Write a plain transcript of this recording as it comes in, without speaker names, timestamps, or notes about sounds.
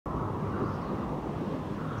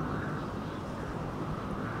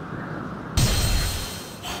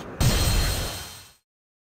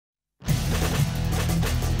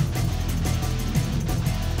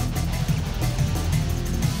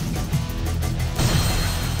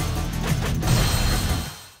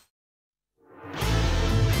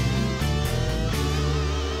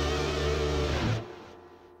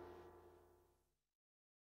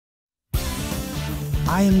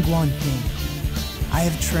I am Guan Ping. I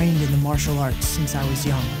have trained in the martial arts since I was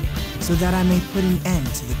young, so that I may put an end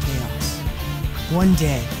to the chaos. One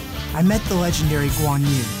day, I met the legendary Guan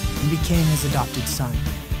Yu and became his adopted son.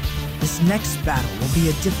 This next battle will be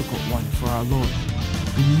a difficult one for our Lord.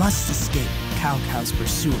 We must escape Cao Cao's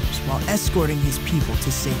pursuers while escorting his people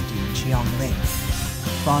to safety in Jiang Lake.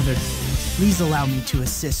 Father, please allow me to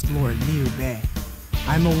assist Lord Liu Bei.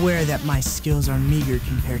 I'm aware that my skills are meager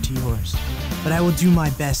compared to yours, but I will do my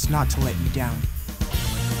best not to let you down.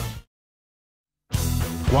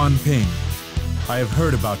 Guan Ping, I have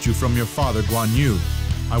heard about you from your father Guan Yu.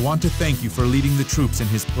 I want to thank you for leading the troops in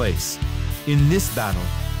his place. In this battle,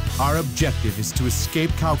 our objective is to escape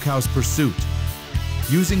Cao Cao's pursuit.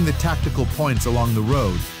 Using the tactical points along the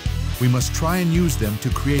road, we must try and use them to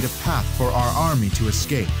create a path for our army to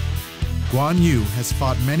escape. Guan Yu has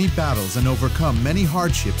fought many battles and overcome many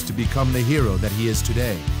hardships to become the hero that he is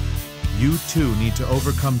today. You too need to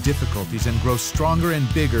overcome difficulties and grow stronger and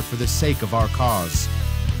bigger for the sake of our cause.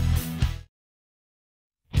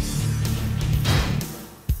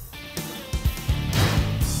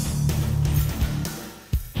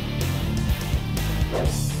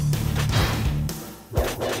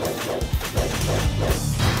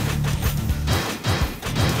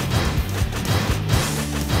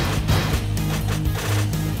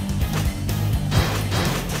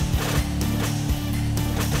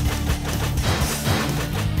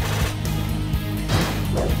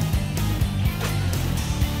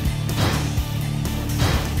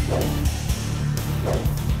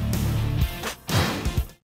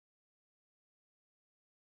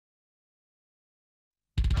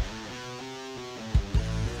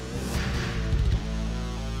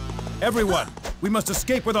 Everyone, we must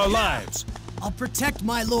escape with our lives. I'll protect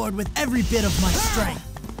my lord with every bit of my strength.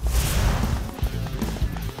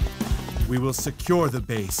 We will secure the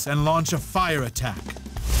base and launch a fire attack.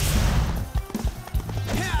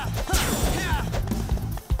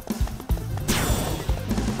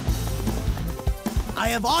 I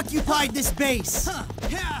have occupied this base.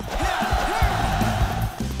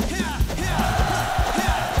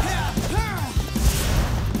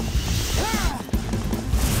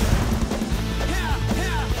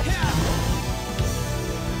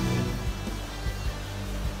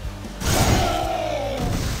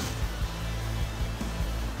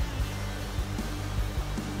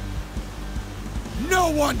 No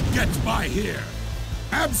one gets by here!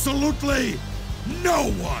 Absolutely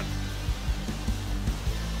no one!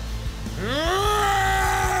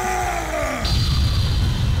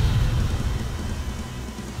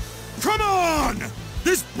 Come on!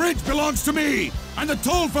 This bridge belongs to me, and the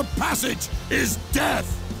toll for passage is death!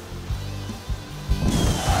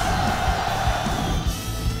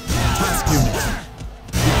 Task unit,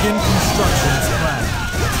 begin construction as planned.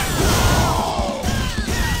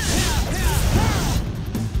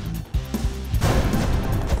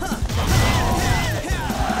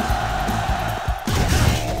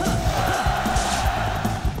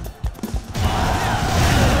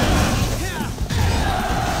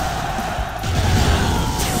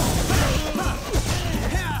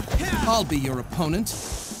 I'll be your opponent.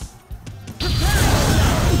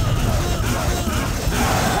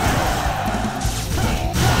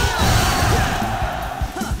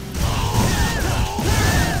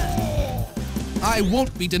 I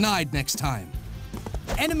won't be denied next time.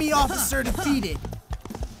 Enemy officer defeated.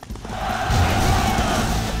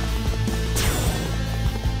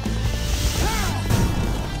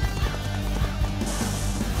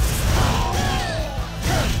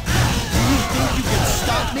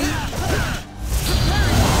 Stop me?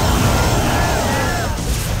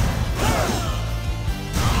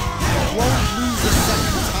 Won't lose a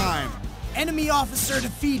second time. Enemy officer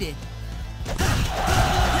defeated.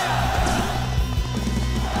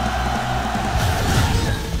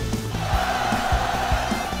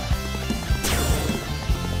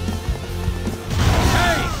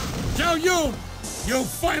 Hey! Zhao Yun! You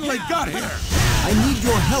finally got here! I need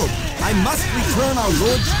your help. I must return our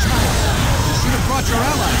Lord's child. You should have brought your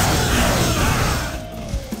allies.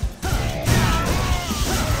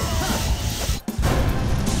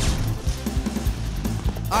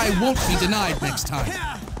 I won't be denied next time.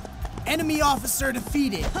 Enemy officer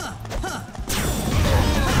defeated.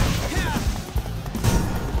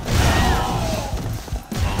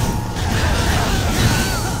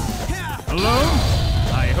 Hello?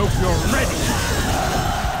 I hope you're ready.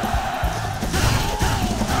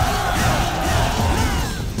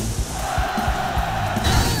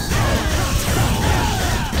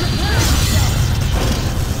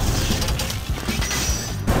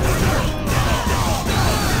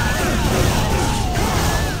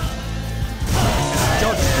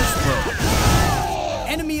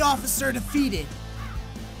 Enemy officer defeated.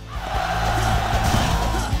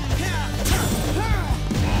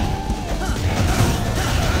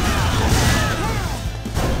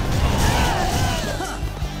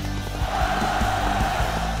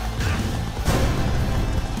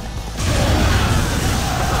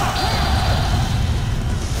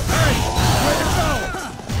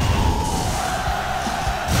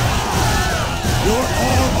 You're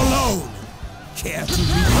all alone! Care to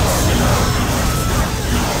release?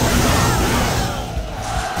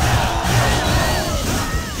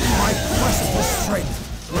 My quest for strength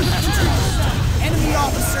will have to... Enemy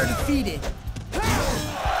officer defeated.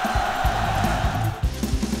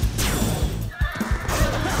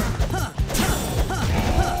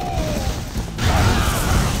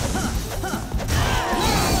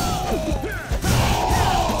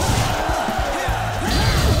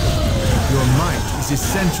 Your might is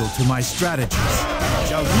essential to my strategies.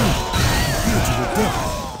 Shall we you to the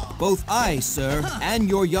death? Both I, sir, and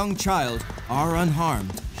your young child are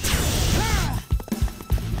unharmed.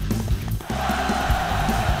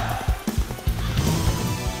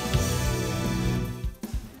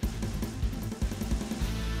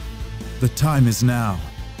 The time is now.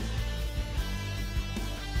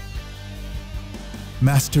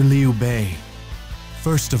 Master Liu Bei,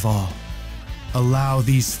 first of all, allow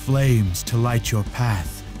these flames to light your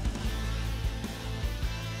path.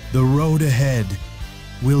 The road ahead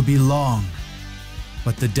will be long,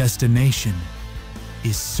 but the destination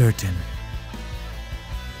is certain.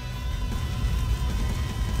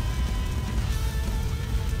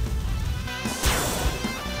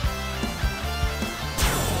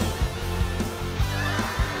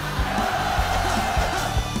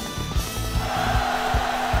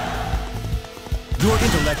 Your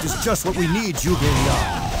intellect is just what we need, Zhuge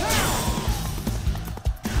Liang.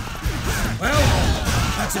 Well,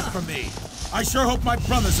 that's it for me. I sure hope my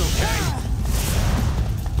brother's okay.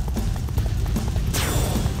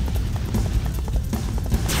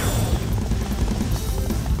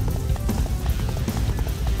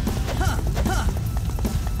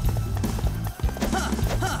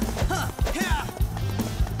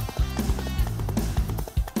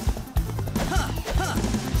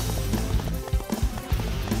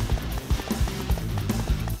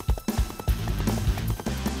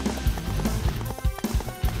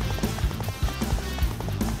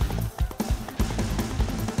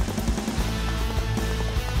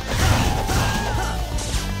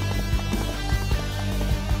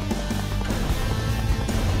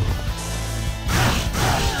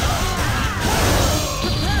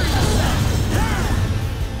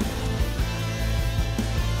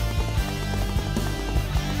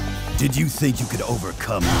 Did you think you could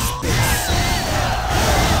overcome this beast?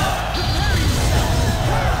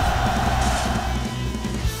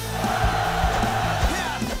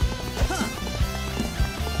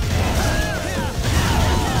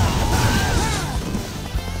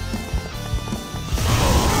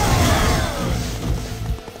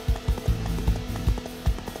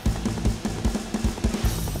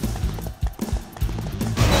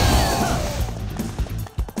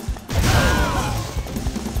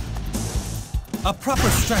 A proper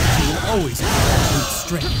strategy will always include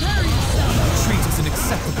strength. Retreat is an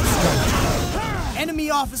acceptable strategy. Enemy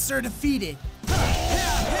officer defeated.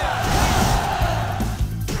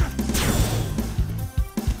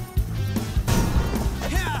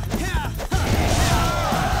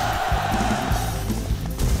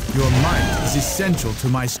 Your might is essential to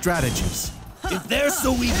my strategies. If they're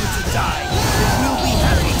so eager to die, then we'll be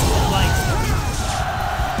happy to oblige them.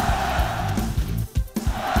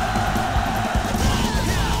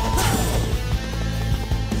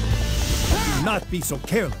 Do not be so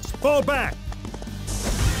careless. Fall back!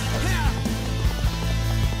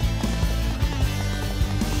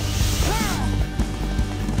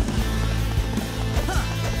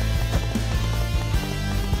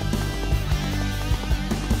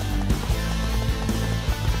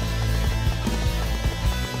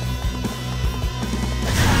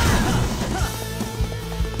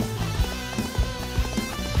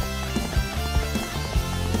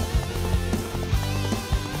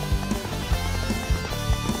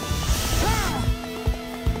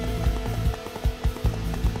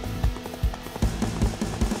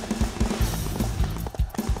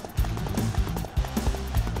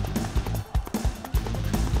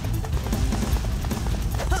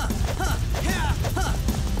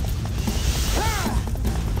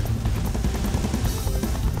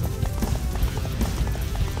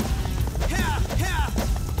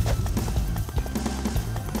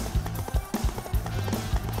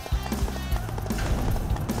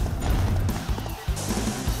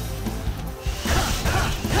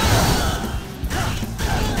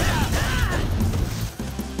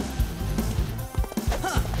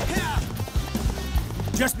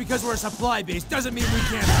 Just because we're a supply base doesn't mean we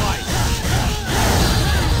can't fight.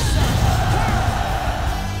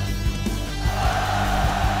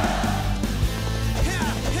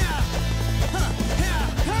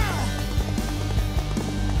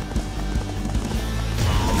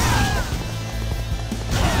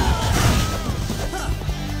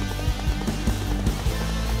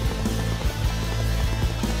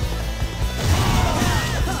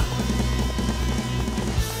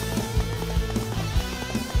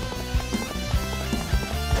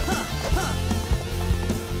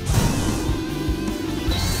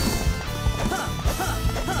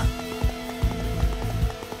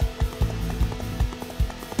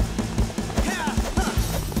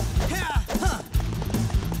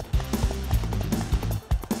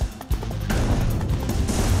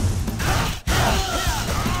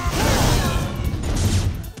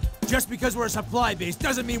 Just because we're a supply base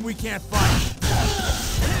doesn't mean we can't fight.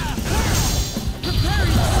 Prepare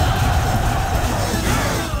yourself!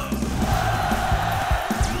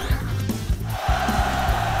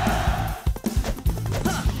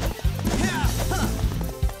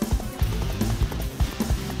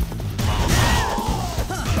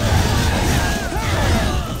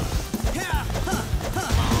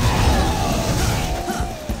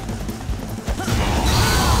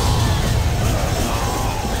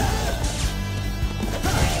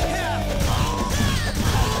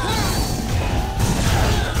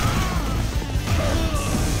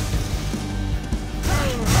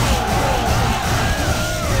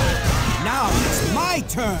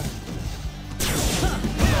 Turn.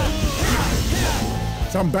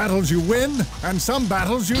 Some battles you win, and some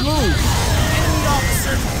battles you lose. Enemy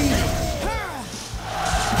officer defeated.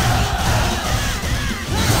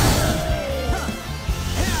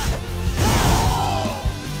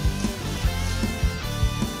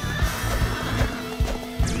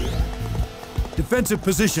 Defensive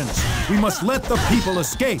positions. We must let the people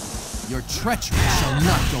escape. Your treachery shall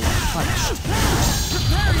not go unpunished.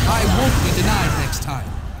 I won't be denied next time.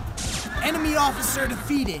 Enemy officer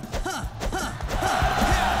defeated.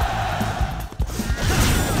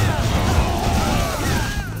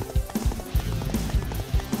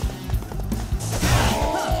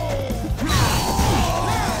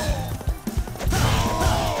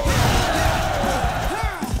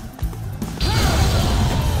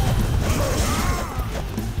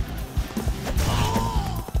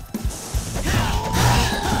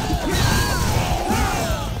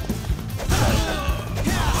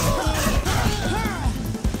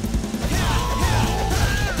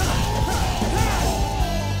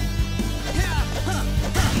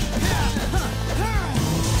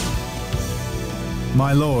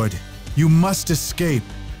 My lord, you must escape.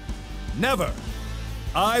 Never!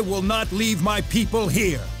 I will not leave my people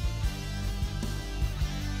here!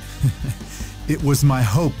 It was my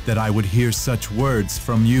hope that I would hear such words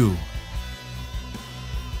from you.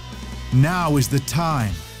 Now is the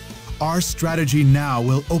time. Our strategy now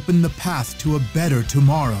will open the path to a better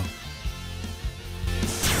tomorrow.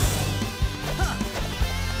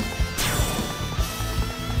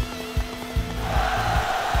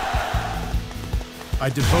 I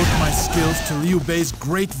devote my skills to Liu Bei's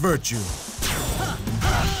great virtue.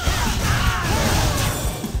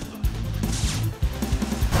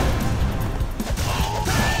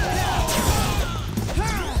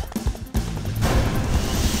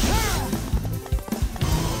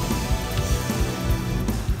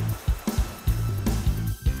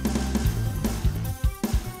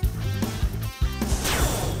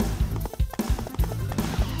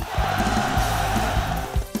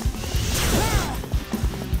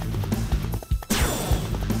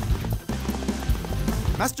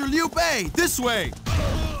 Master Liu Bei, this way!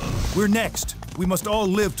 We're next. We must all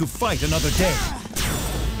live to fight another day.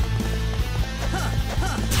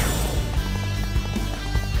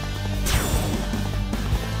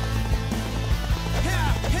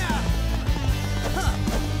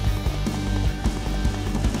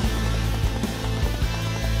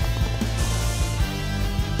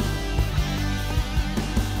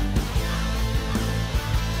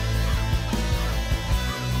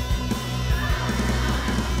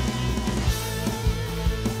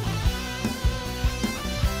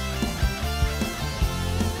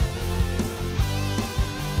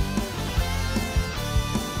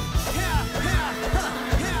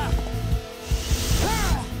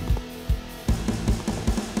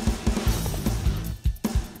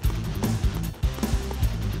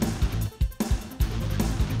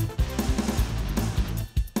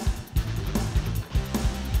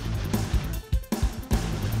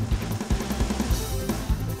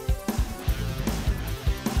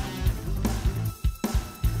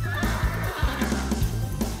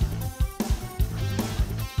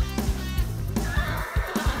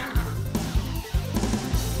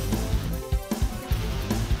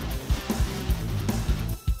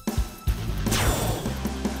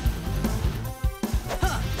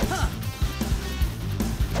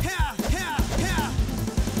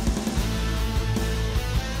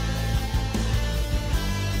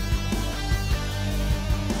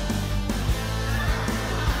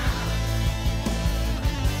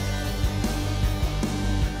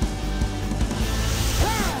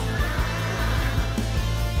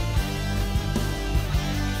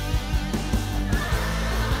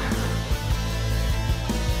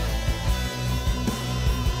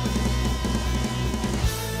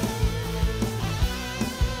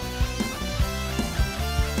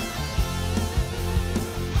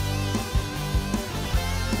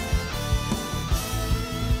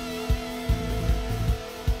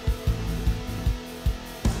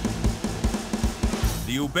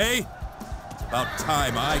 Liu Bei. It's about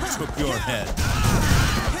time I took your head.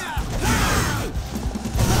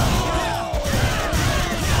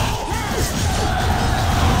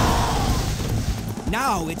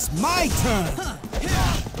 Now it's my turn!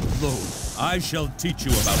 Lo, I shall teach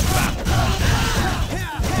you about battle.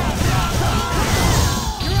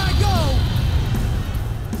 Here I go!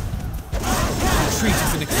 Retreat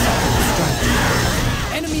is an acceptable strategy.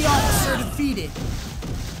 Enemy officer defeated.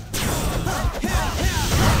 Here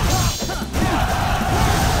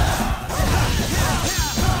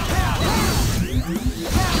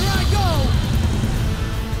I go!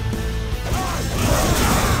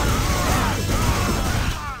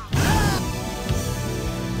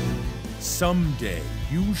 Someday,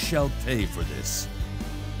 you shall pay for this.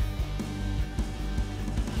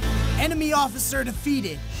 Enemy officer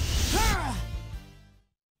defeated.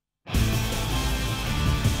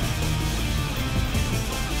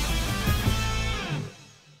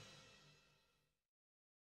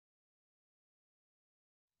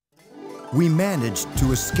 We managed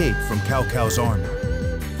to escape from Cao Cao's army.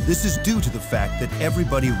 This is due to the fact that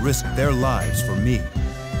everybody risked their lives for me.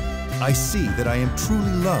 I see that I am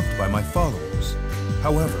truly loved by my followers.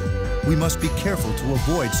 However, we must be careful to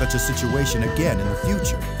avoid such a situation again in the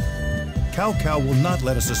future. Cao Cao will not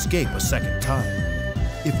let us escape a second time.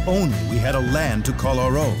 If only we had a land to call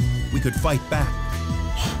our own, we could fight back.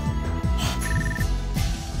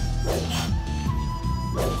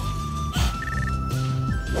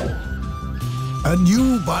 A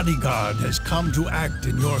new bodyguard has come to act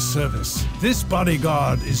in your service. This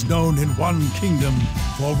bodyguard is known in one kingdom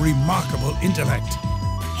for remarkable intellect.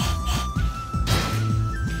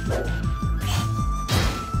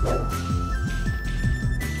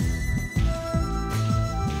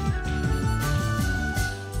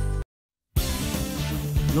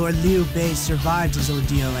 Lord Liu Bei survived his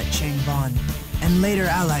ordeal at Chang Ban and later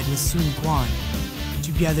allied with Sun Quan.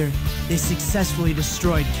 Together, they successfully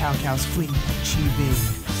destroyed Cao Cao's fleet at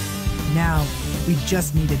Chi-Bi. Now, we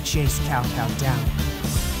just need to chase Cao Cao down.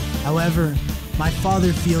 However, my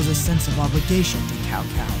father feels a sense of obligation to Cao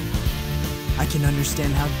Cao. I can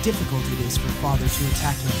understand how difficult it is for father to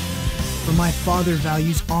attack him, for my father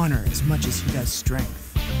values honor as much as he does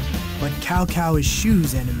strength. But Cao Cao is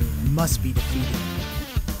Shu's enemy and must be defeated.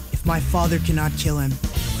 If my father cannot kill him,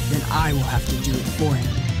 then I will have to do it for him.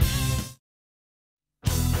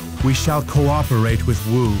 We shall cooperate with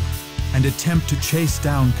Wu and attempt to chase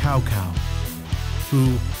down Cao Cao,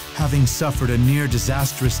 who, having suffered a near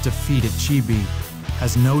disastrous defeat at Chi-Bi,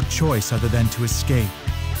 has no choice other than to escape.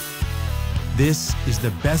 This is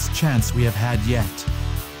the best chance we have had yet.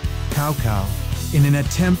 Cao Cao, in an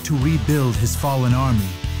attempt to rebuild his fallen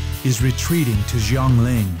army, is retreating to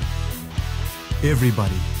Jiangling.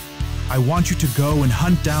 Everybody, I want you to go and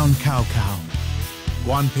hunt down Cao Cao.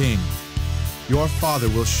 Guan Ping, your father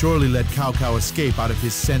will surely let Cao Cao escape out of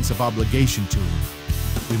his sense of obligation to him.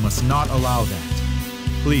 We must not allow that.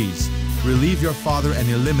 Please, relieve your father and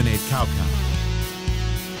eliminate Cao Cao.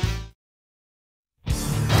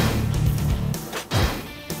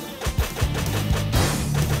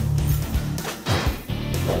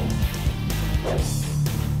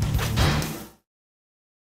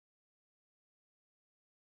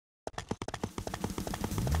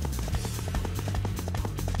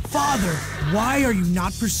 Father, why are you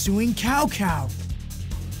not pursuing Cao Cao?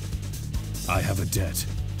 I have a debt,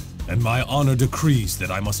 and my honor decrees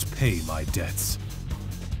that I must pay my debts.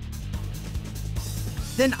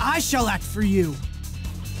 Then I shall act for you.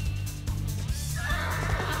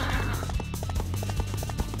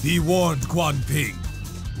 Be warned, Guan Ping.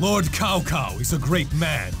 Lord Cao Cao is a great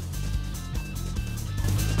man.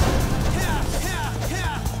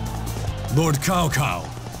 Lord Cao Cao,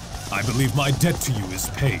 I believe my debt to you is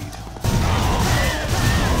paid.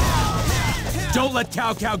 Don't let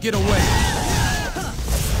Cao Cao get away!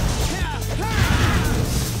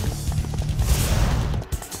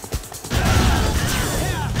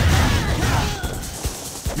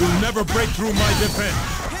 You'll never break through my defense.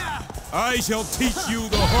 I shall teach you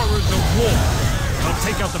the horrors of war. I'll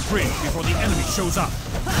take out the bridge before the enemy shows up.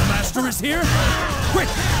 The master is here? Quick,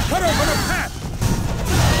 cut open a path!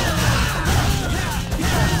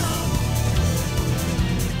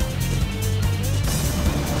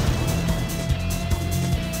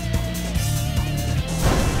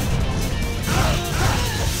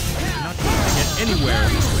 Not going to get anywhere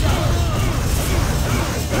this way.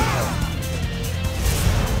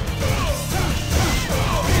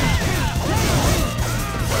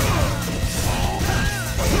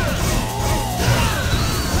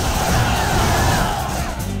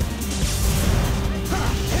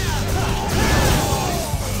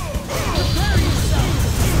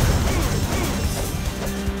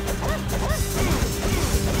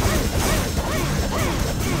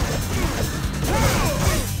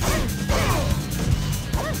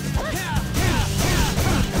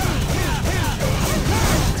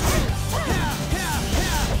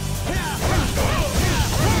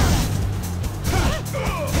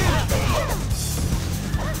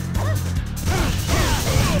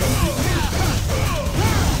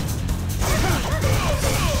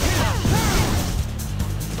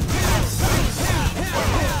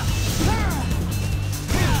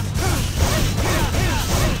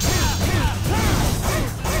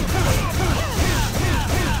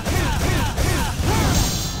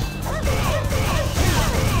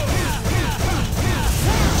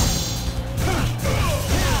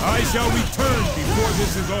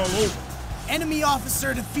 Enemy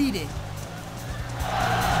officer defeated.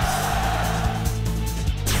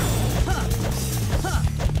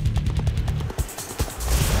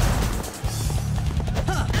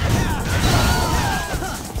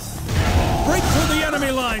 Break through the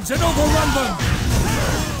enemy lines and overrun them!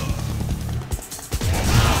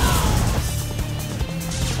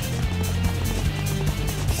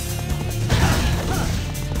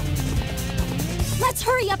 Let's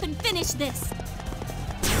hurry up and finish this!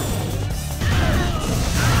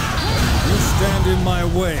 You stand in my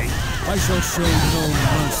way. I shall show no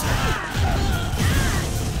mercy.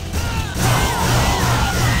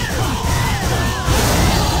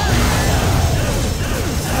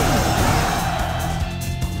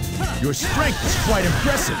 Your strength is quite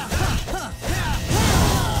impressive.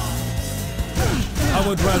 I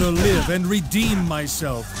would rather live and redeem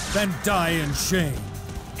myself than die in shame.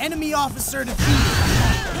 Enemy officer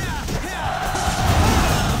defeated.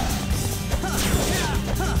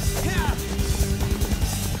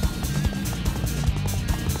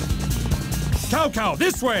 Cao Cao,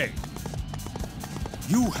 this way!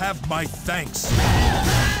 You have my thanks.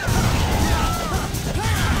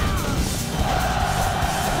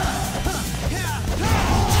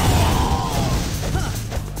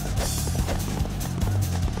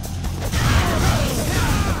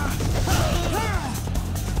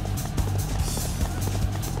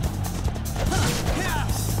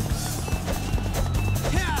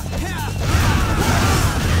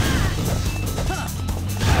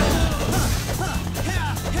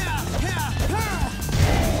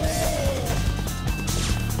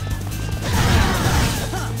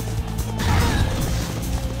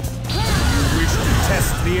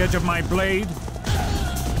 The edge of my blade?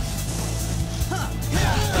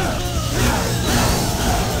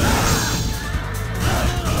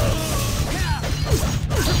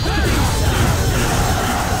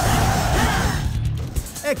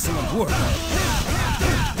 Excellent work.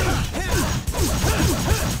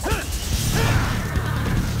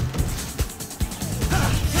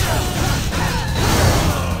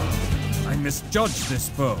 I misjudged this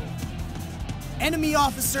foe. Enemy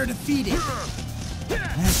officer defeated.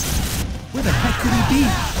 Where the heck could he be?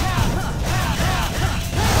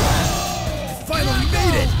 Finally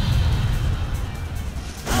made it!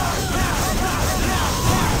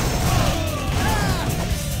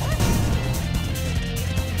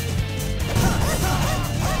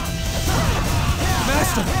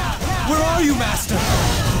 Master! Where are you, Master?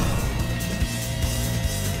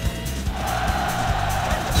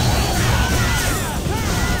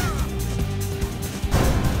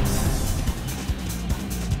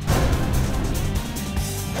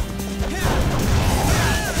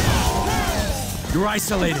 You're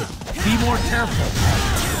isolated. Be more careful.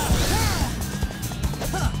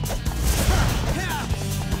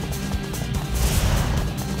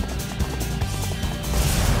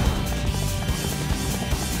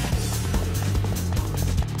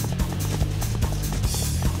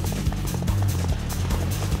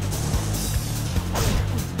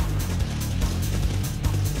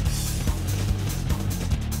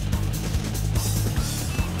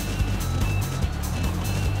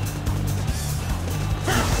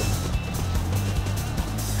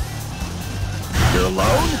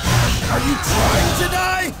 Alone? Are you trying to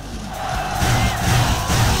die?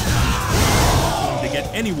 Going to get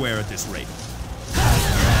anywhere at this rate.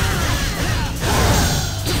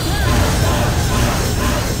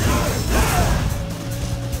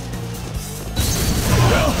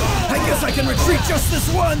 Well, I guess I can retreat just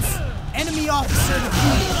this once! Enemy officer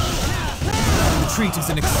defeated. Retreat is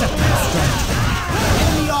an acceptable strategy.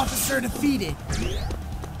 Enemy officer defeated.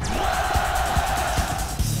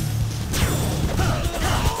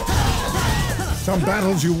 Some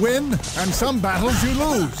battles you win, and some battles you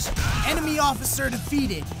lose. Enemy officer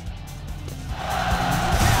defeated.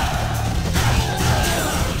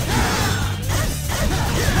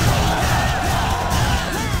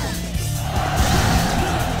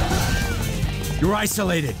 You're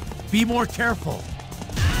isolated. Be more careful.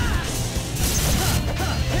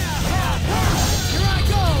 Here I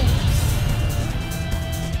go!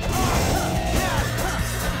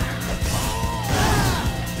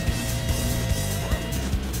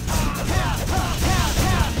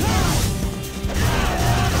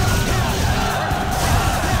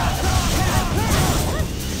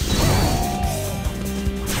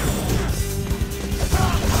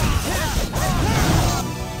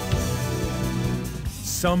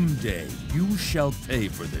 Someday, you shall pay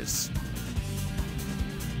for this.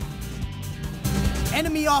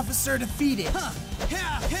 Enemy officer defeated.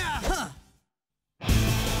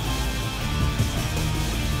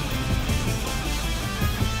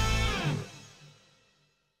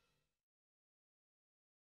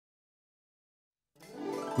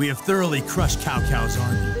 We have thoroughly crushed Cao Cao's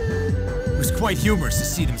army. It was quite humorous to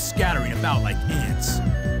see them scattering about like ants.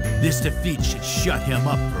 This defeat should shut him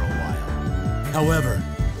up for a while. However,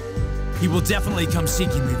 he will definitely come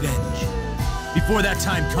seeking revenge. Before that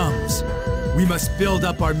time comes, we must build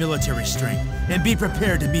up our military strength and be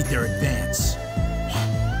prepared to meet their advance.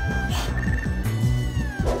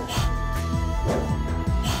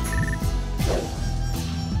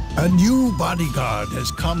 A new bodyguard has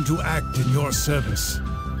come to act in your service.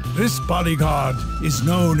 This bodyguard is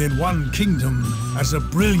known in One Kingdom as a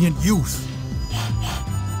brilliant youth.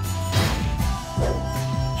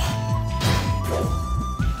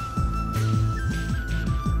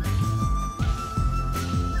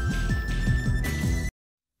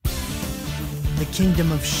 The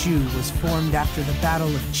Kingdom of Shu was formed after the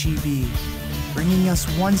Battle of Qi Bi, bringing us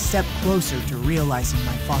one step closer to realizing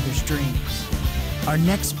my father's dreams. Our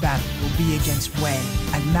next battle will be against Wei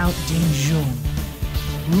at Mount Dingjun.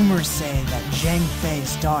 Rumors say that Zhang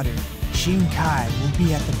Fei's daughter, Xin Kai, will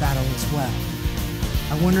be at the battle as well.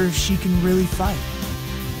 I wonder if she can really fight.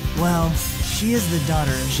 Well, she is the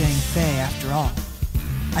daughter of Zhang Fei after all.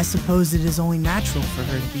 I suppose it is only natural for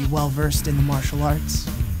her to be well-versed in the martial arts.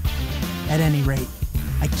 At any rate,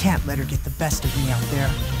 I can't let her get the best of me out there.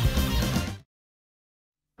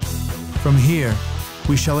 From here,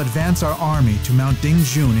 we shall advance our army to Mount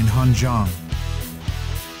Dingjun in Hanjiang.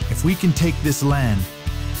 If we can take this land,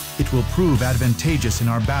 it will prove advantageous in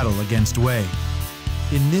our battle against Wei.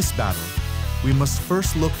 In this battle, we must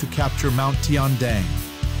first look to capture Mount Tiandang.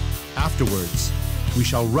 Afterwards, we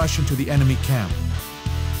shall rush into the enemy camp.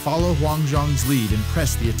 Follow Huang Zhang's lead and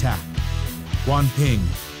press the attack. Guan Ping,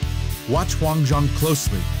 watch Huang Zhang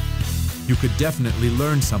closely. You could definitely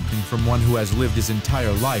learn something from one who has lived his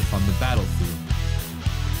entire life on the battlefield.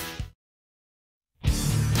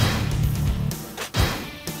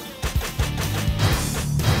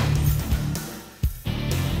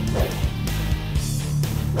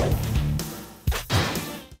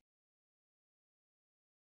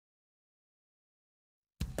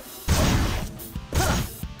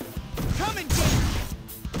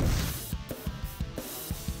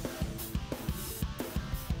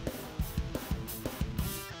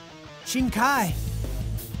 Xin Kai!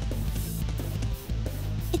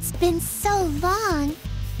 It's been so long.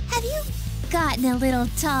 Have you gotten a little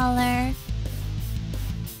taller?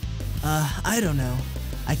 I don't know.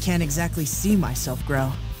 I can't exactly see myself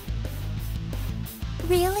grow.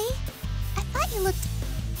 Really? I thought you looked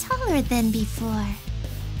taller than before.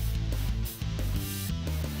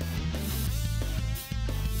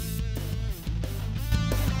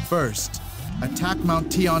 First, attack Mount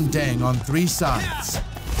Tiandang on 3 sides.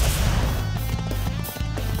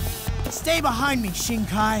 Stay behind me, Xin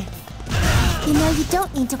Kai. You know you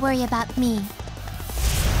don't need to worry about me. Do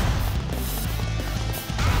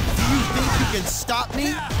you think you can stop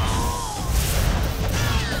me?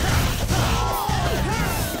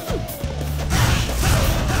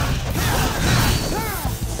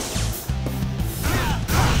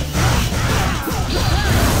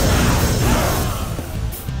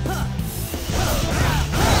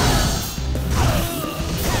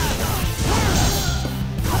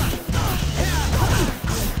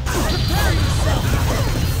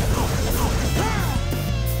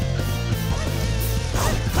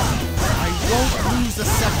 A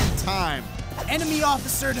second time. Enemy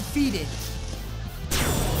officer defeated.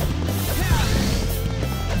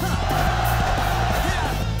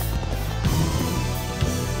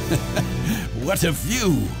 What a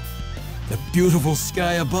view! The beautiful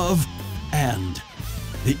sky above and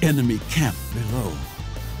the enemy camp below.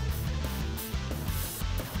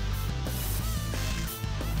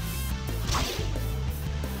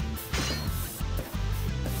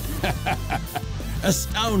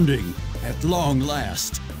 Astounding! At long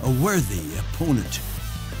last, a worthy opponent.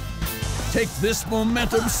 Take this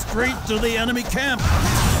momentum straight to the enemy camp!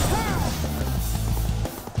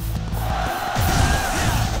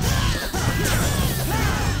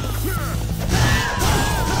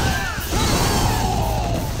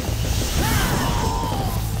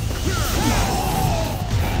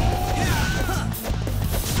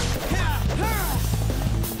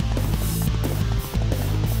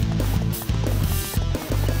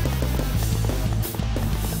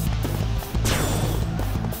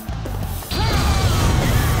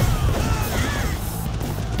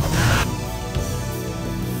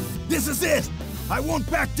 This is it! I won't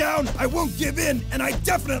back down, I won't give in, and I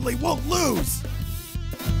definitely won't lose!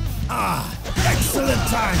 Ah, excellent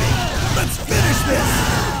timing! Let's finish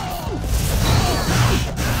this!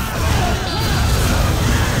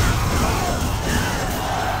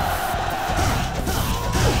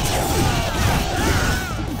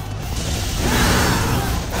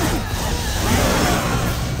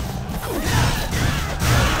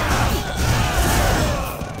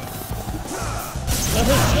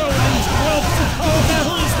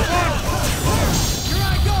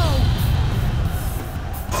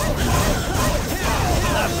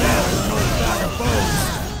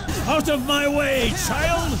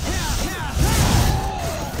 child!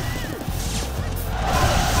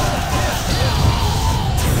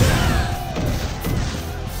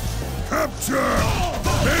 Capture!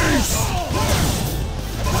 Base!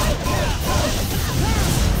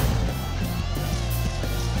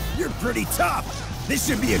 You're pretty tough. This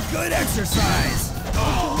should be a good exercise.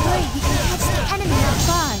 Wait, we can catch the enemy off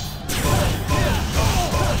guard.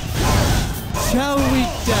 Shall we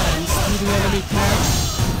dance to the enemy camp?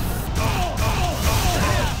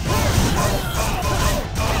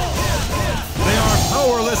 They are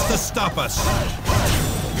powerless to stop us.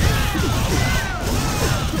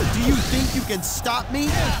 Do you think you can stop me?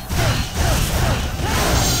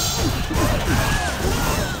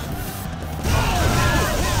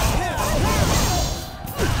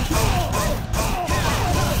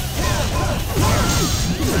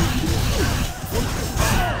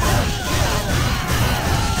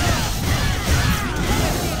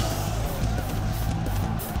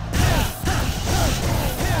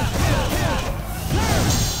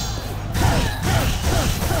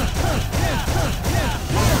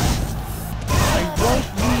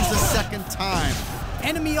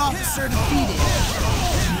 Enemy officer defeated.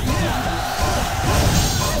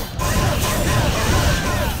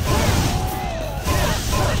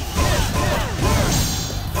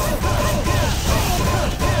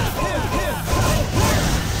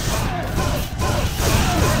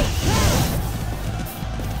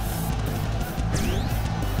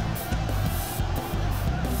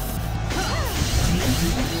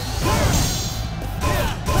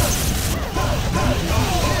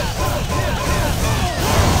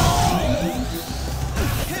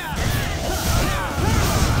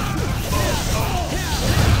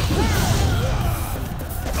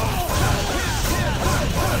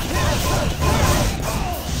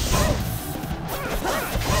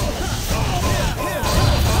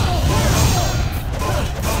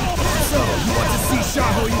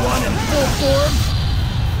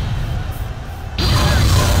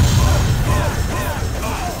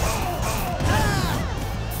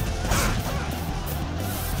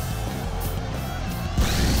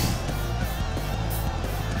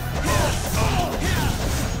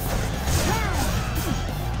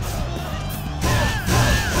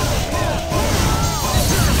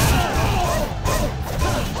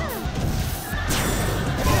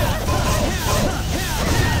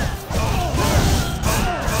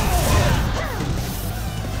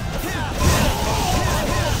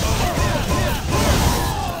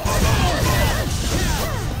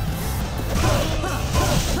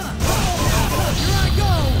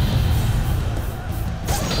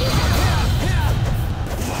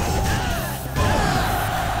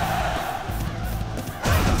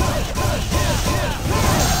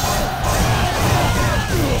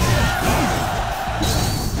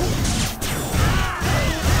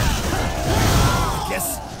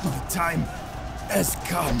 Time has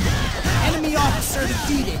come. Enemy officer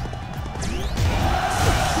defeated.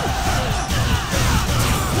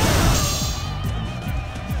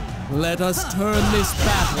 Let us turn this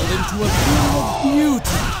battle into a film of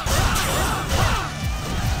beauty.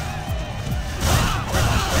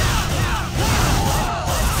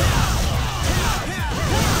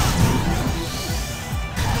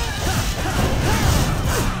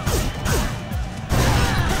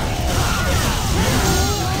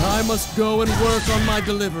 I must go and work on my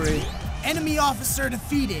delivery. Enemy officer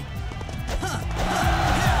defeated.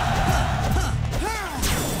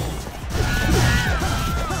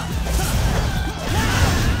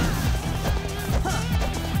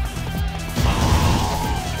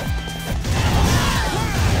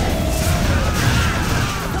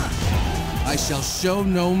 I shall show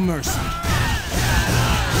no mercy.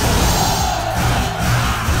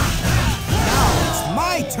 Now it's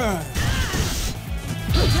my turn.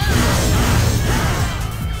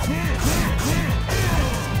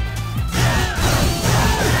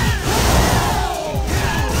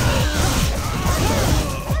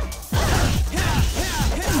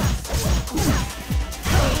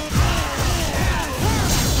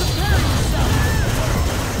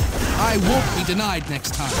 I won't be denied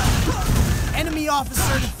next time. Enemy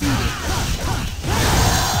officer defeated.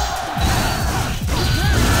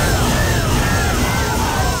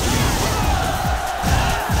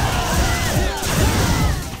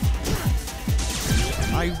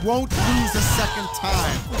 I won't lose a second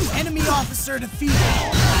time. Enemy officer defeated.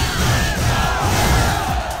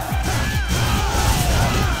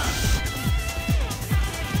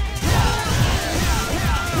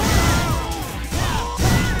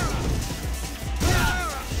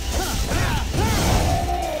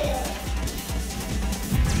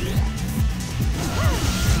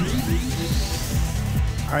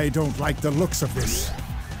 I don't like the looks of this.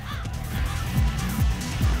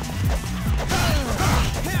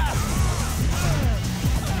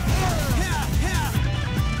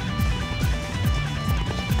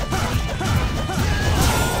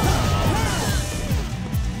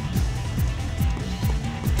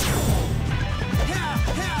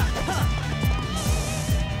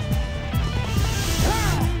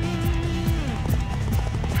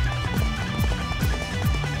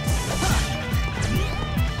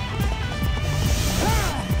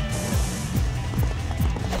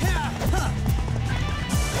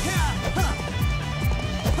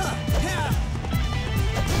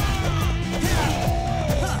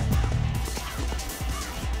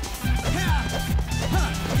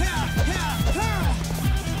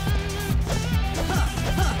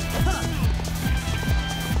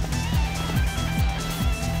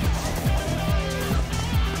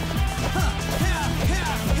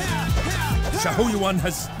 Shaoyuan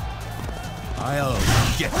has... I'll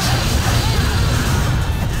get you.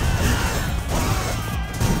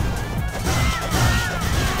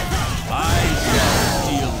 I shall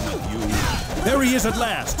deal with you. There he is at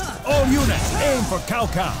last. All units, aim for Cao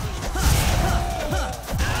Cao.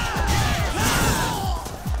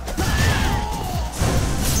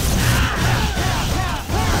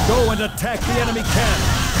 Go and attack the enemy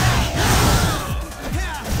camp.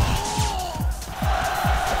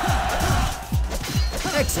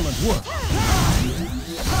 Excellent work.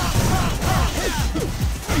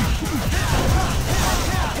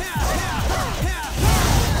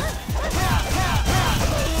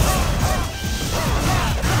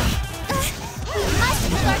 We must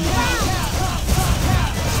hold our ground.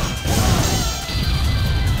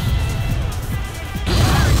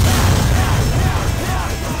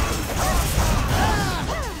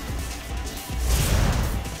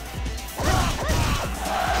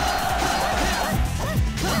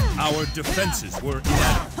 Our defenses were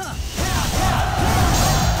inadequate.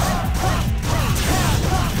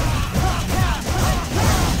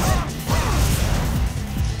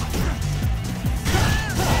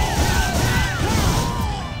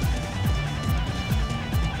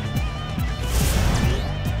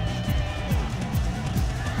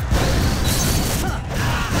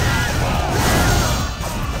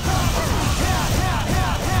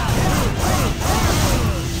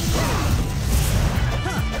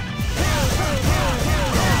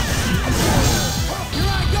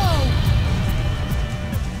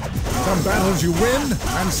 Some battles you win,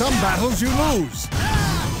 and some battles you lose.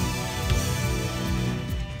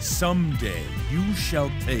 Someday you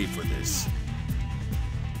shall pay for this.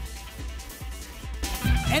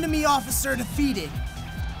 Enemy officer defeated.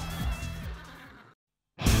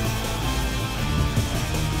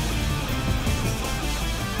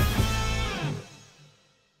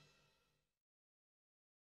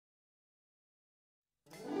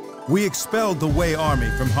 We expelled the Wei army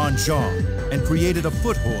from Hanzhong and created a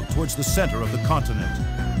foothold towards the center of the continent.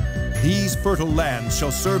 These fertile lands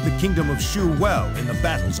shall serve the kingdom of Shu well in the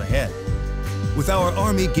battles ahead. With our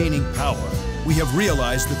army gaining power, we have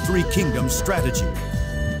realized the Three Kingdoms strategy.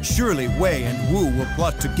 Surely Wei and Wu will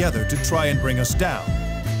plot together to try and bring us down.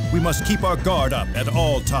 We must keep our guard up at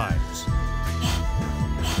all times.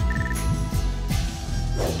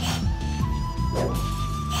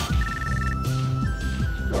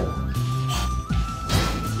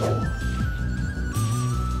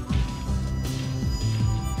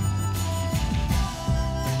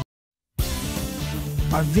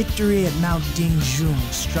 Our victory at Mount Dingzhong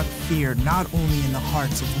struck fear not only in the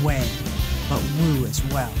hearts of Wei, but Wu as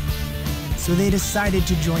well. So they decided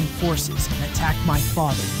to join forces and attack my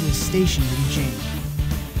father, who is stationed in Jing.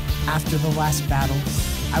 After the last battle,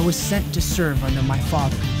 I was sent to serve under my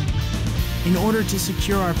father. In order to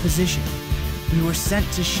secure our position, we were sent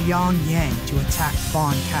to Xiangyang to attack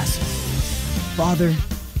Fan Castle. Father,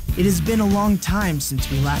 it has been a long time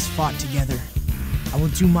since we last fought together. I will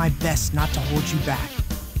do my best not to hold you back.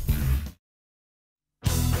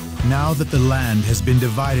 Now that the land has been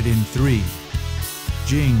divided in three,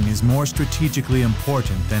 Jing is more strategically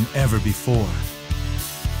important than ever before.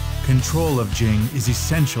 Control of Jing is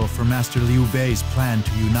essential for Master Liu Bei's plan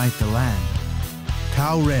to unite the land.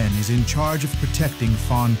 Cao Ren is in charge of protecting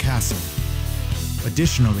Fan Castle.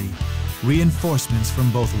 Additionally, reinforcements from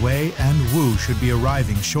both Wei and Wu should be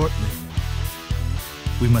arriving shortly.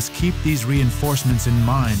 We must keep these reinforcements in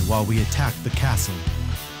mind while we attack the castle.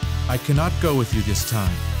 I cannot go with you this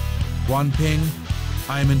time. Guan Ping,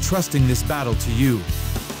 I am entrusting this battle to you.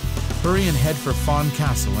 Hurry and head for Fan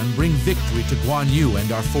Castle and bring victory to Guan Yu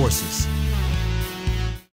and our forces.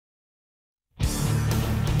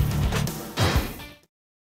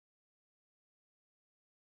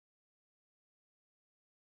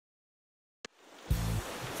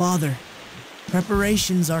 Father,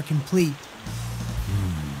 preparations are complete.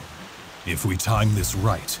 If we time this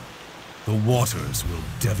right, the waters will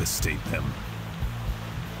devastate them.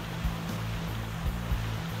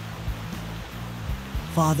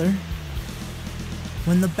 Father,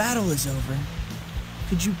 when the battle is over,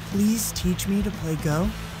 could you please teach me to play Go?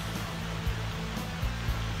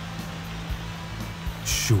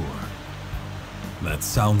 Sure. That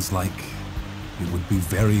sounds like it would be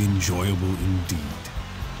very enjoyable indeed.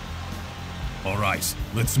 All right,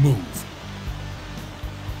 let's move.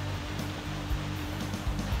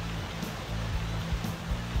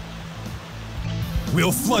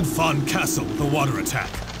 We'll flood Fan Castle with a water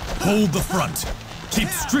attack. Hold the front. Keep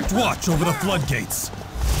strict watch over the floodgates.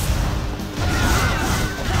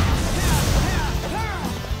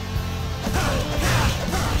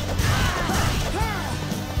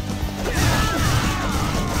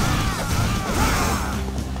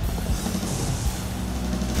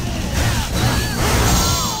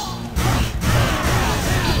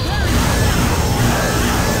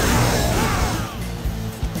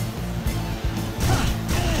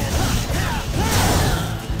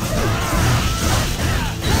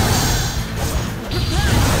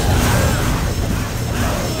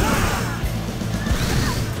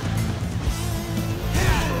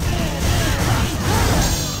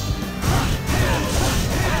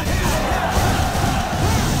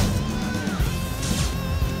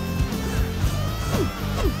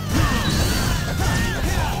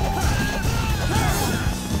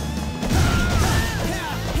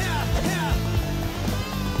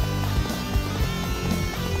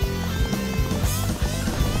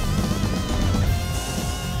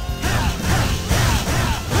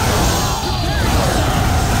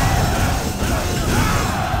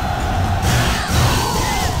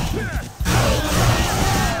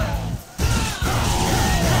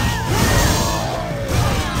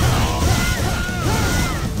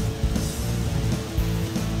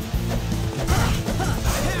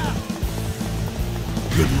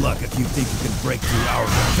 Good luck if you think you can break through our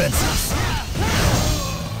defenses.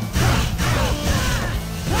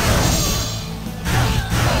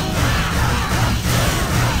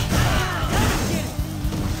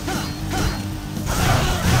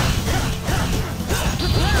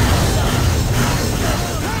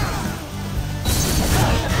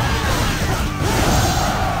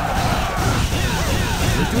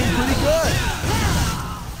 You're doing pretty good.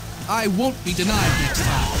 I won't be denied next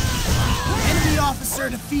time. Enemy officer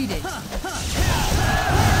defeated.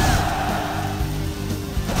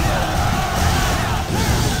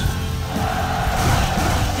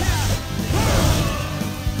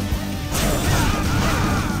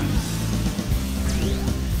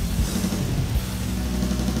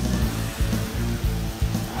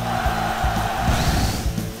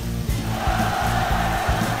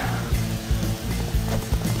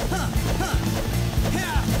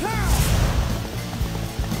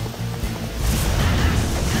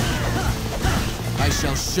 I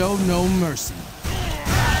shall show no mercy.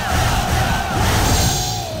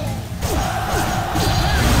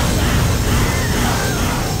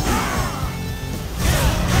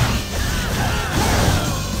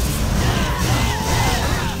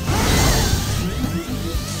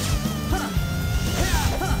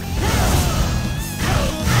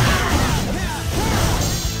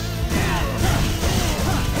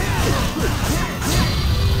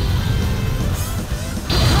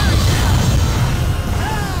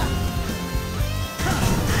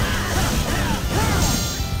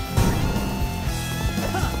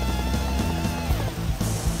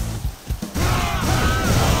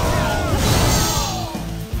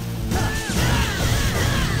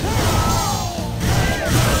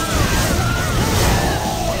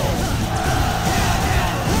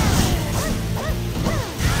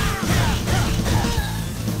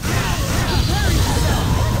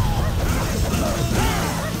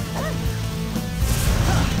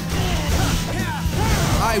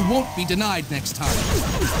 I won't be denied next time.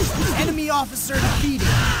 Enemy officer defeated.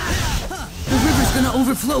 The river's gonna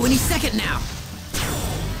overflow any second now.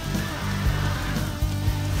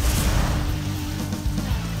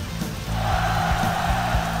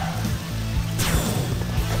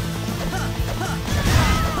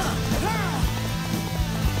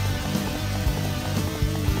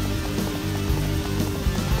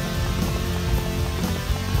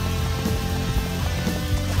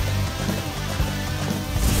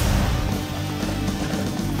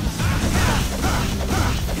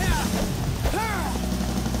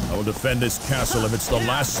 I will defend this castle if it's the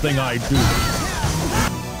last thing I do.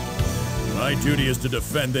 My duty is to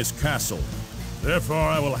defend this castle. Therefore,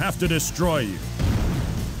 I will have to destroy you.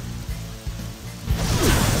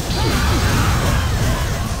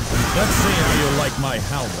 Let's see how you like my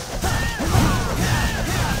helmet.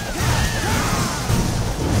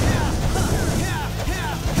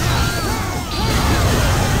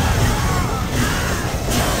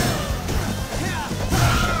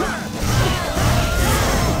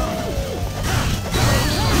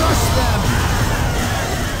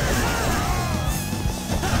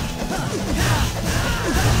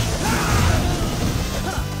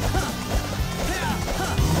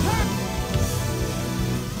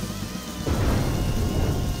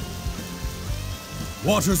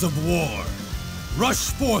 Waters of war, rush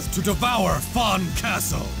forth to devour Fan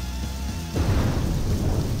Castle!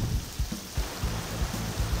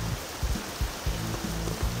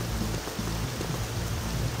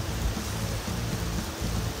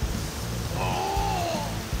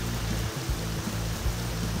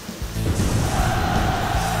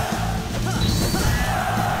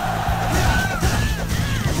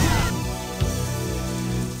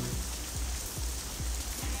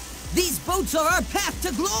 These boats are our path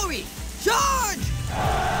to glory! Charge!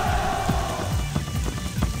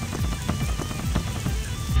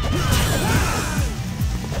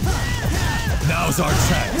 Now's our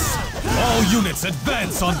chance! All units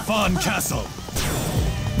advance on Fan Castle!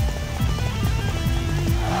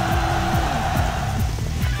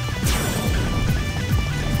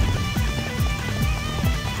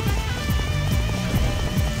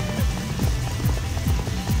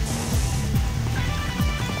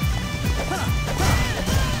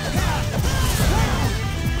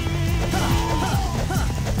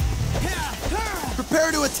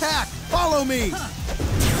 Prepare to attack! Follow me!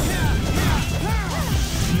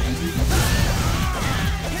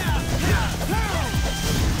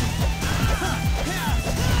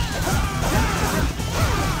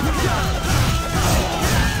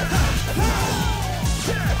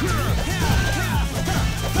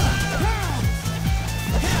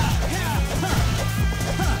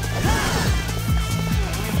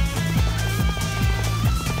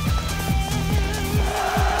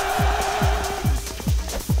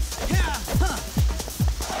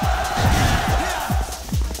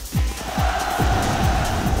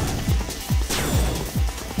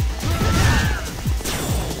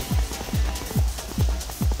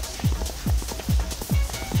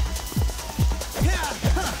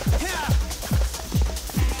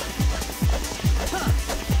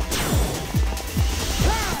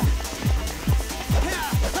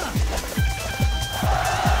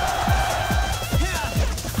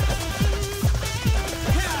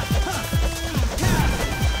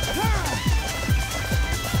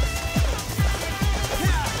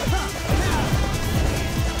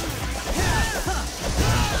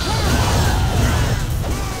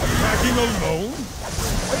 Alone?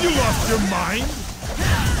 Have you lost your mind?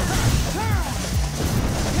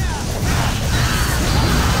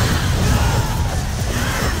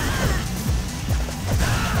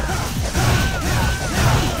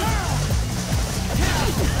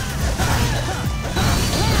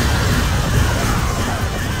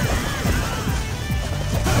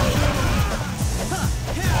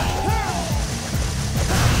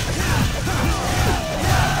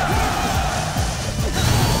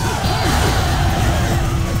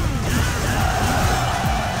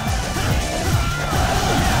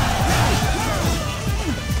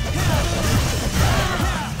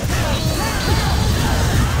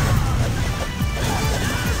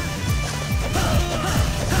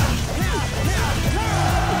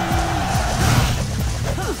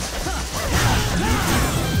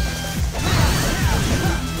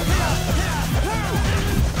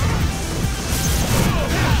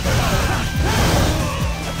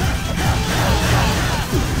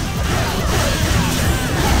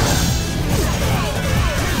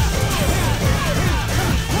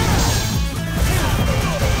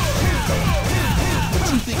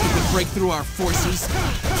 Break through our forces.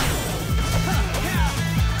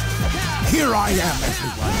 Here I am,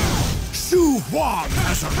 everyone. Shu Huang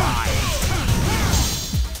has arrived.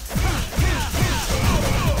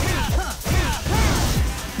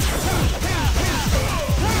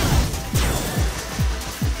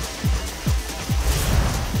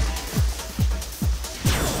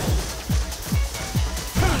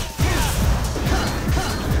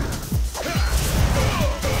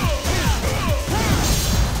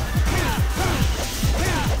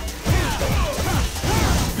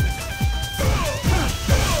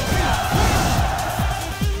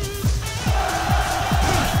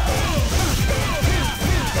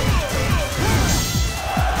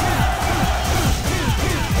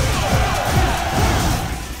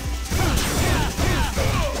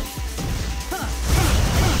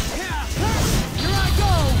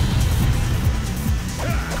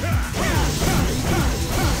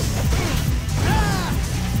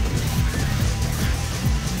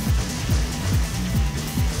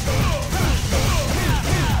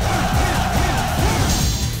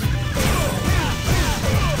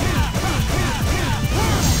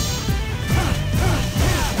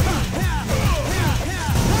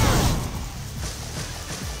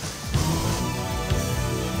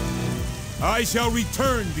 I shall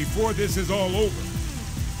return before this is all over.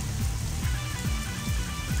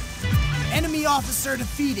 Enemy officer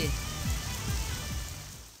defeated.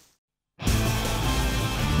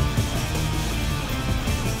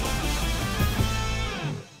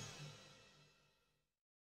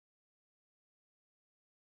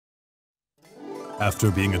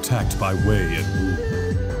 After being attacked by Wei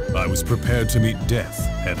and Wu, I was prepared to meet death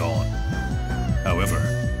head-on. However,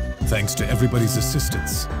 thanks to everybody's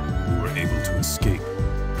assistance, we were able to escape.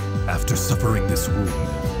 After suffering this wound,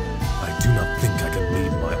 I do not think I can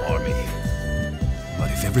lead my army. But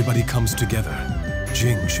if everybody comes together,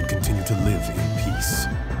 Jing should continue to live in peace.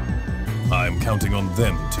 I'm counting on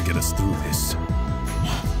them to get us through this.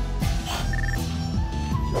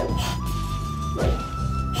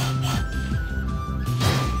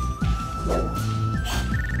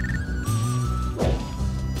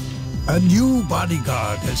 A new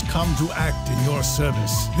bodyguard has come to act in your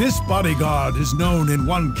service. This bodyguard is known in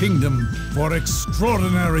one kingdom for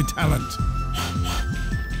extraordinary talent.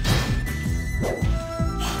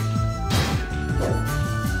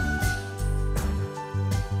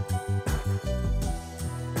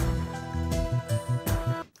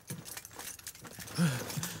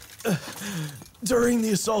 During the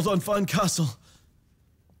assault on Fan Castle,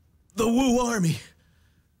 the Wu army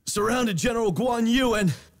surrounded General Guan Yu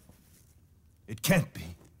and... It can't be.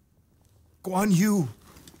 Guan Yu.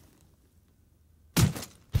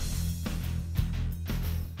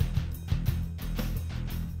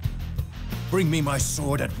 Bring me my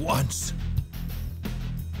sword at once.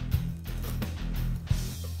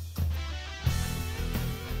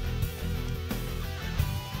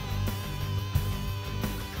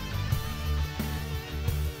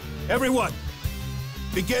 Everyone,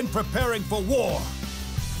 begin preparing for war.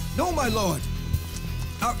 No, my lord.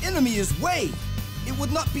 Our enemy is Wei. It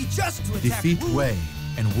would not be just to attack Defeat Wu. Wei,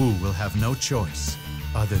 and Wu will have no choice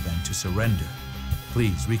other than to surrender.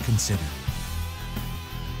 Please reconsider.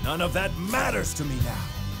 None of that matters to me now.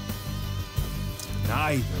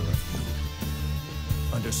 Neither of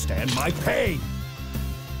you understand my pain.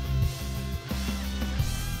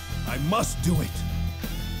 I must do it.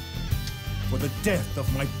 For the death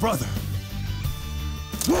of my brother.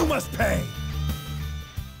 Who must pay?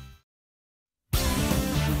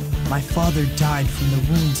 My father died from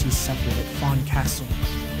the wounds he suffered at Fan Castle.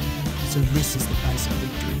 So this is the price of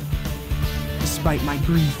victory. Despite my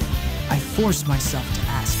grief, I forced myself to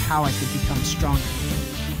ask how I could become stronger.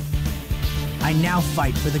 I now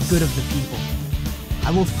fight for the good of the people.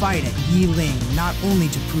 I will fight at Yi Ling not only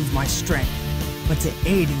to prove my strength, but to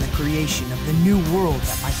aid in the creation of the new world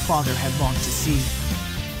that my father had longed to see.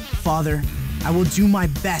 Father, I will do my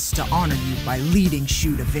best to honor you by leading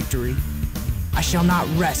Shu to victory. I shall not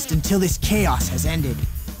rest until this chaos has ended.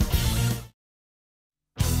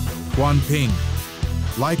 Guan Ping,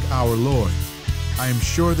 like our Lord, I am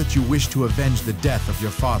sure that you wish to avenge the death of your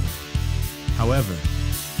father. However,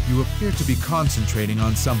 you appear to be concentrating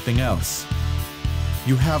on something else.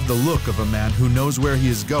 You have the look of a man who knows where he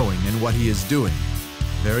is going and what he is doing.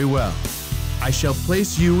 Very well. I shall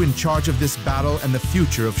place you in charge of this battle and the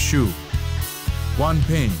future of Shu. Guan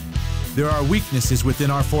Ping, there are weaknesses within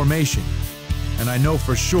our formation, and I know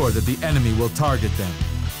for sure that the enemy will target them.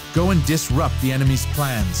 Go and disrupt the enemy's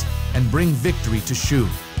plans and bring victory to Shu.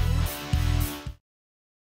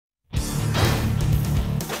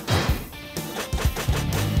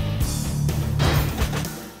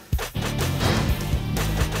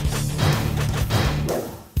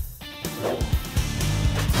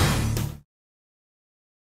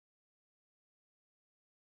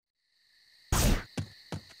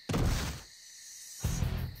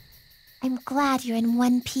 I'm glad you're in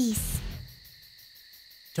one piece.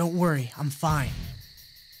 Don't worry, I'm fine.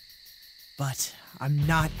 But I'm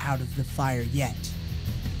not out of the fire yet.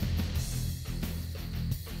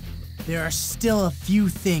 There are still a few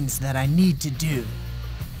things that I need to do.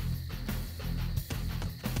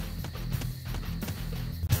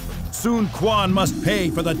 Soon Quan must pay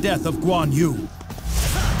for the death of Guan Yu.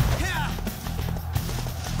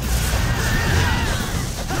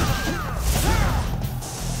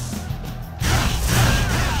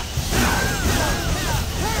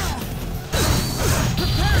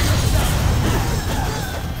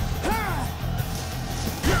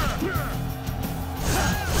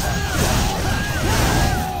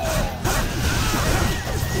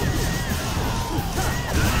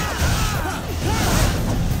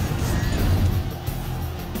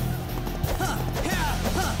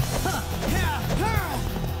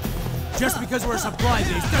 Just because we're a supply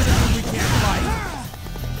base doesn't mean we can't fight.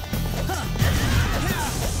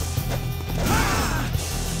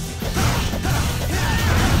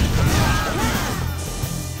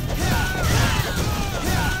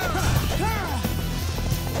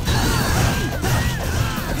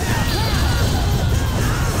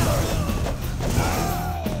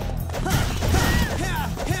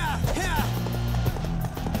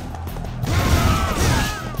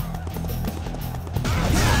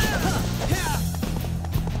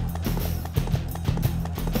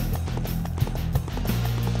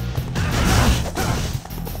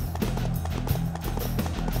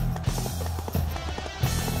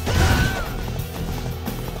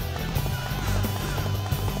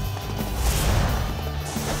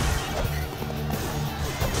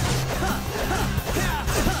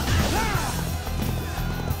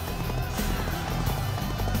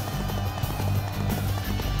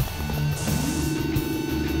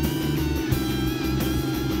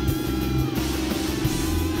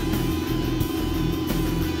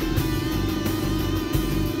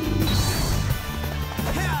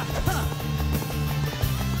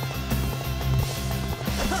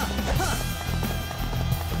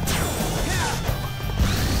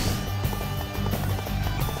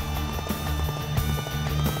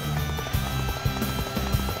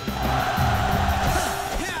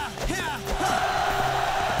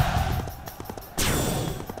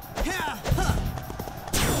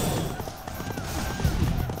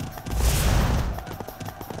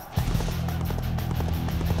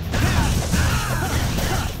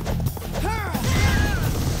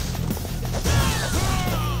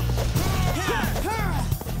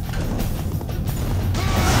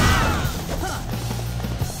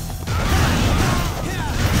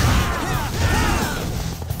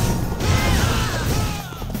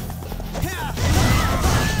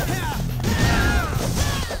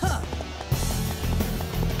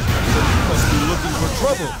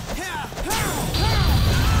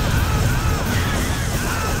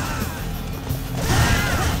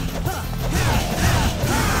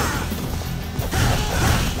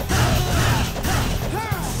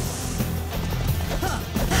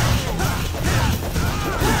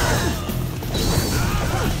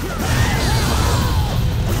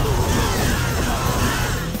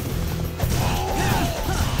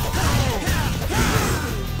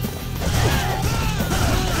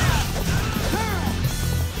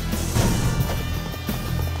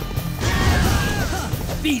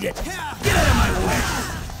 need it! Get out of my way!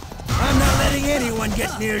 I'm not letting anyone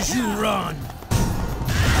get near Zhuron!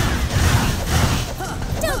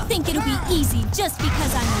 Don't think it'll be easy just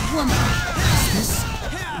because I'm a woman. Is this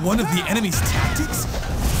one of the enemy's tactics?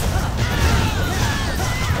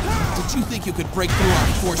 Did you think you could break through our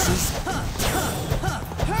forces?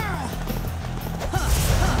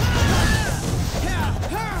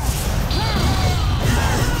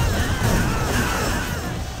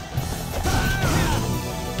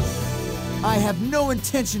 I have no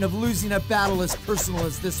intention of losing a battle as personal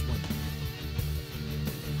as this one.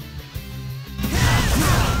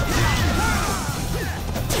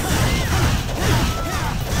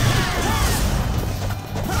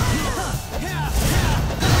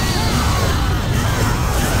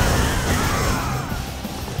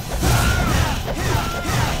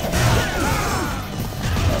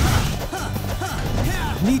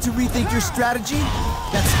 Need to rethink your strategy?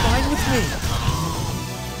 That's fine with me.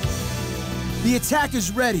 The attack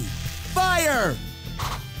is ready. Fire!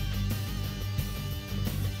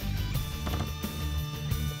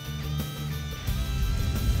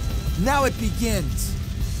 Now it begins.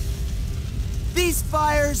 These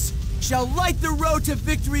fires shall light the road to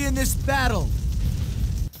victory in this battle.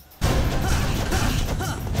 It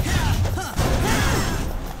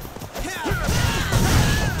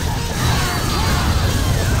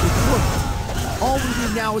worked. All we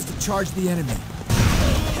need now is to charge the enemy.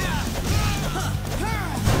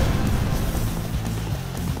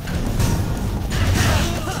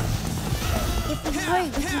 Hurry,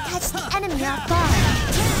 we can catch the enemy off guard.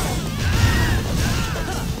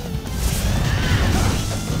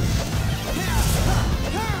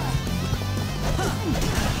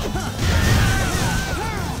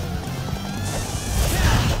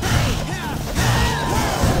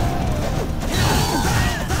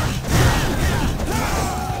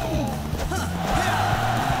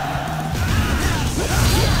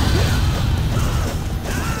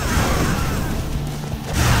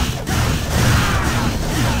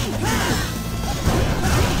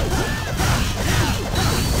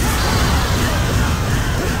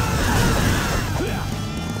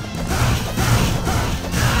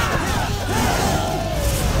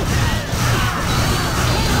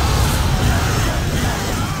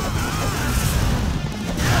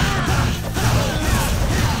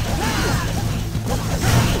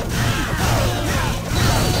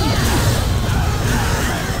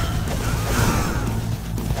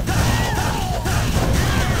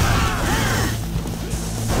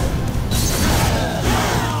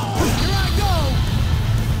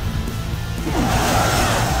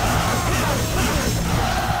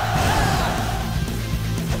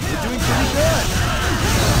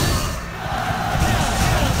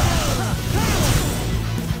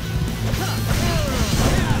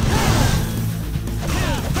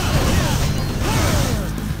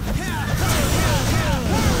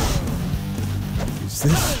 Is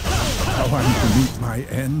this how I'm to meet my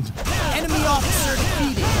end? Enemy officer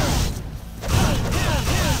defeated.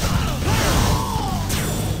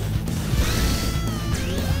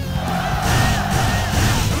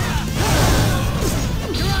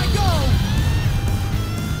 Here I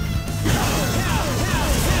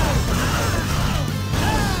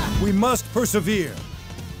go! We must persevere.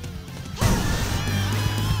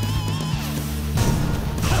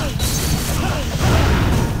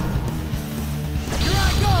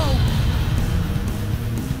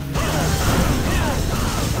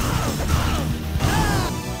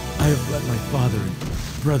 I have let my father and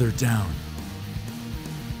brother down.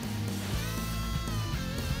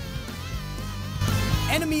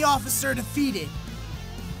 Enemy officer defeated.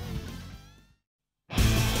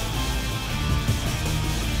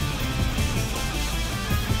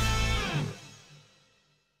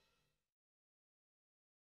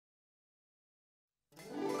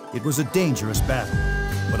 It was a dangerous battle,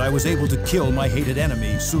 but I was able to kill my hated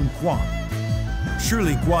enemy, Sun Quan.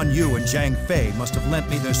 Surely Guan Yu and Zhang Fei must have lent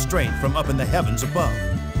me their strength from up in the heavens above.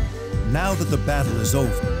 Now that the battle is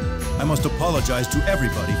over, I must apologize to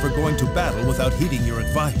everybody for going to battle without heeding your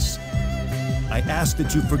advice. I ask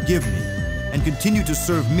that you forgive me and continue to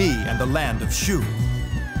serve me and the land of Shu.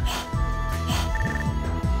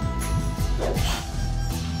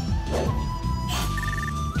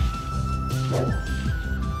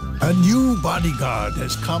 A new bodyguard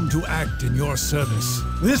has come to act in your service.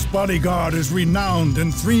 This bodyguard is renowned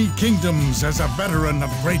in 3 kingdoms as a veteran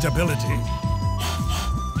of great ability.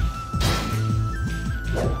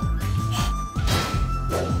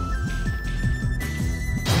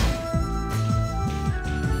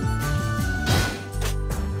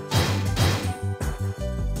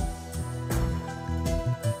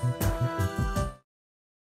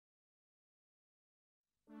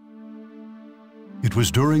 It was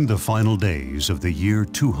during the final days of the year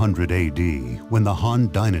 200 AD when the Han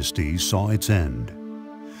Dynasty saw its end.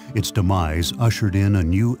 Its demise ushered in a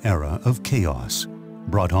new era of chaos,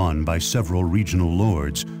 brought on by several regional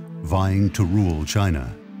lords vying to rule China.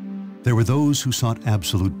 There were those who sought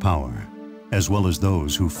absolute power, as well as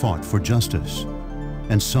those who fought for justice,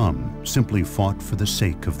 and some simply fought for the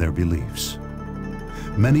sake of their beliefs.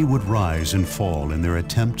 Many would rise and fall in their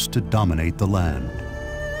attempts to dominate the land.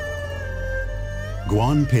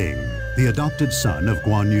 Guan Ping, the adopted son of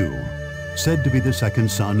Guan Yu, said to be the second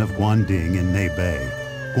son of Guan Ding in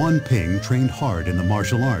Nebei, Guan Ping trained hard in the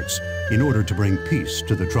martial arts in order to bring peace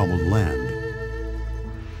to the troubled land.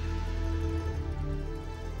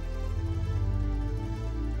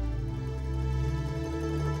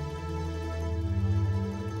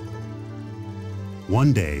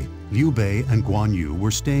 One day, Liu Bei and Guan Yu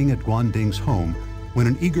were staying at Guan Ding's home when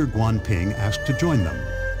an eager Guan Ping asked to join them.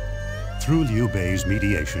 Through Liu Bei's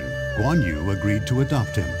mediation, Guan Yu agreed to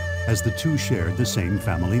adopt him, as the two shared the same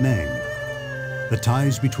family name. The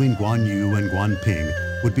ties between Guan Yu and Guan Ping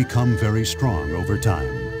would become very strong over time.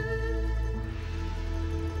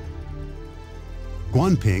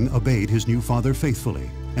 Guan Ping obeyed his new father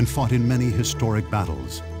faithfully and fought in many historic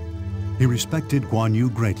battles. He respected Guan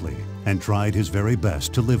Yu greatly and tried his very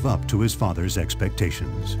best to live up to his father's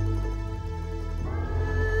expectations.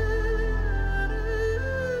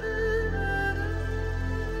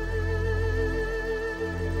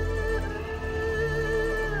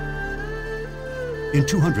 In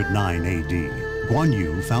 209 AD, Guan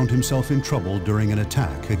Yu found himself in trouble during an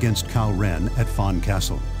attack against Cao Ren at Fan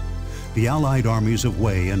Castle. The allied armies of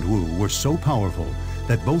Wei and Wu were so powerful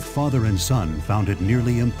that both father and son found it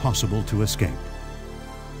nearly impossible to escape.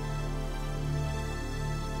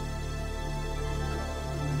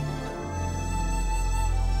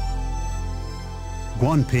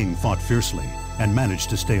 Guan Ping fought fiercely and managed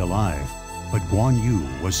to stay alive, but Guan Yu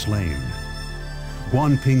was slain.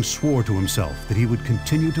 Guan Ping swore to himself that he would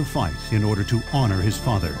continue to fight in order to honor his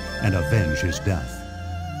father and avenge his death.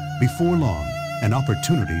 Before long, an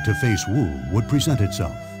opportunity to face Wu would present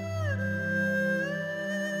itself.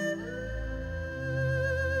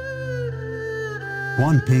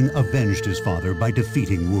 Guan Ping avenged his father by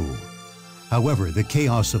defeating Wu. However, the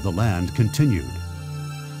chaos of the land continued.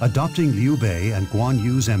 Adopting Liu Bei and Guan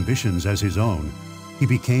Yu's ambitions as his own, he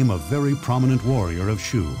became a very prominent warrior of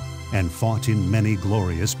Shu and fought in many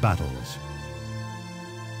glorious battles.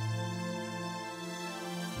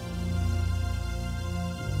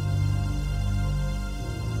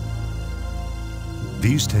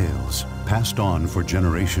 These tales, passed on for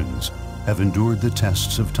generations, have endured the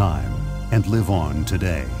tests of time and live on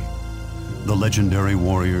today. The legendary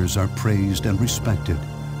warriors are praised and respected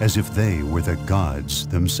as if they were the gods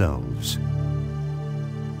themselves.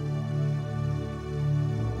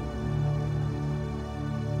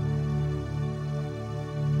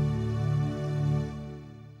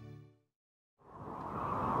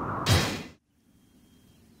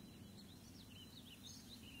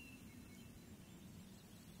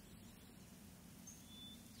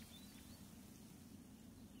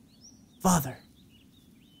 Father,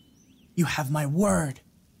 you have my word.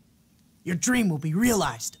 Your dream will be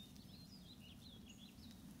realized.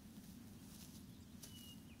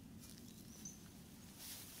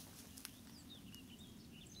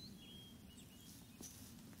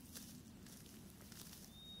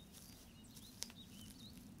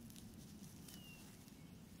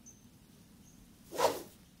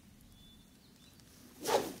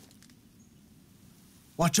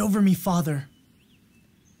 Watch over me, Father.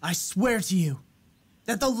 I swear to you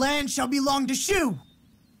that the land shall belong to Shu!